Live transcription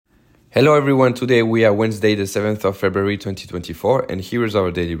Hello everyone, today we are Wednesday the 7th of February 2024 and here is our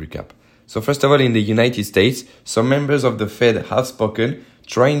daily recap. So first of all, in the United States, some members of the Fed have spoken,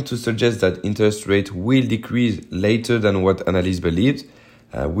 trying to suggest that interest rates will decrease later than what analysts believed,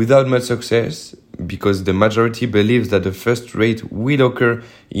 without much success because the majority believes that the first rate will occur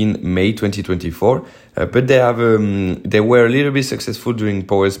in May 2024, but they were a little bit successful during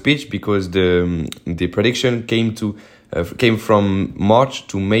Powell's speech because the prediction came from March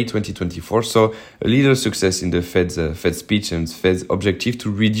to May 2024. So a little success in the Fed's speech and Fed's objective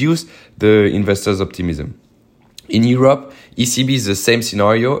to reduce the investors' optimism. In Europe, ECB is the same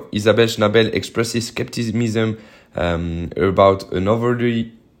scenario. Isabel Schnabel expresses skepticism about an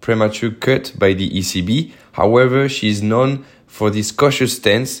overly premature cut by the ECB. However, she is known for this cautious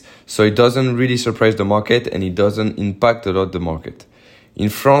stance, so it doesn't really surprise the market and it doesn't impact a lot the market. In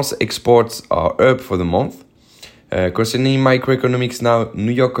France, exports are up for the month. Concerning macroeconomics now,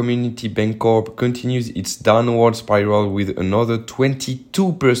 New York Community Bank Corp continues its downward spiral with another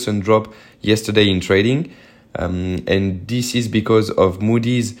 22% drop yesterday in trading. And this is because of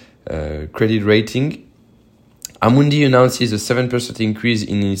Moody's credit rating. Amundi announces a 7% increase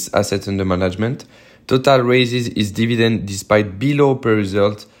in its assets under management. Total raises its dividend despite below par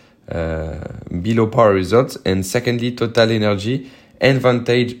results. And secondly, Total Energy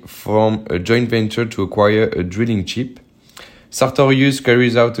advantage from a joint venture to acquire a drilling chip. Sartorius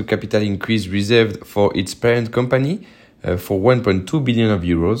carries out a capital increase reserved for its parent company for 1.2 billion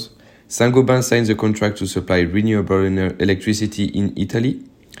euros. Saint-Gobain signs a contract to supply renewable electricity in Italy.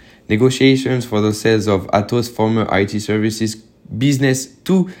 Negotiations for the sales of Atos' former IT services business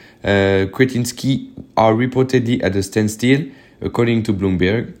to Kretinsky are reportedly at a standstill, according to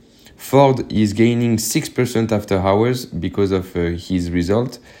Bloomberg. Ford is gaining 6% after hours because of his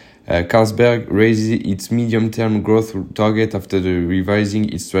result. Carlsberg raises its medium-term growth target after revising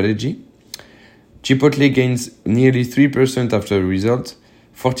its strategy. Chipotle gains nearly 3% after result.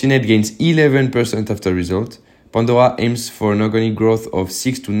 Fortinet gains 11% after result. Pandora aims for an organic growth of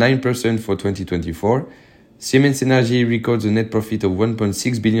 6 to 9% for 2024. Siemens Energy records a net profit of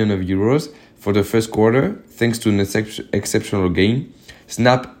 1.6 billion euros for the first quarter, thanks to an exceptional gain.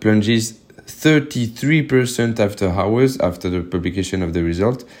 Snap plunges 33% after hours after the publication of the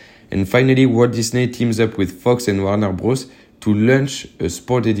result. And finally, Walt Disney teams up with Fox and Warner Bros. To launch a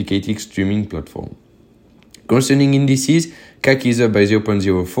sport-dedicated streaming platform. Concerning indices, CAC is up by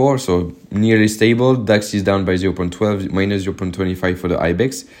 0.04, so nearly stable. DAX is down by 0.12, minus 0.25 for the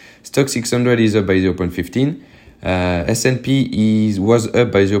IBEX. Stock 600 is up by 0.15. S&P was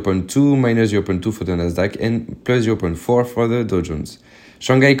up by 0.2, minus 0.2 for the Nasdaq, and plus 0.4 for the Dow Jones.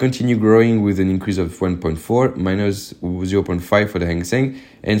 Shanghai continued growing with an increase of 1.4, minus 0.5 for the Hang Seng,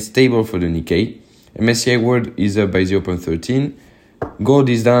 and stable for the Nikkei. MSCI World is up by 0.13. Gold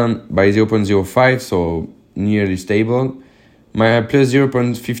is down by 0.05, so nearly stable. Plus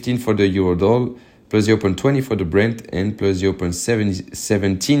 0.15 for the Eurodollar, plus 0.20 for the Brent, and plus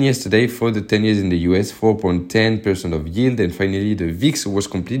 0.17 yesterday for the 10 years in the US, 4.10% of yield. And finally, the VIX was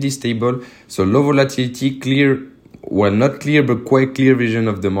completely stable, so low volatility, not clear, but quite clear vision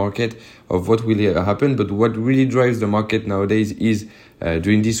of the market of what will happen. But what really drives the market nowadays is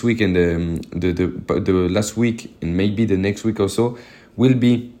during this week and the last week and maybe the next week or so will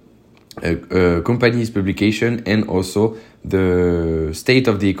be a company's publication and also the state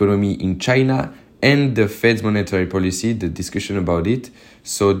of the economy in China and the Fed's monetary policy, the discussion about it.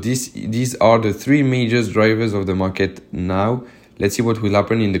 So these are the three major drivers of the market now. Let's see what will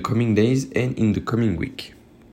happen in the coming days and in the coming week.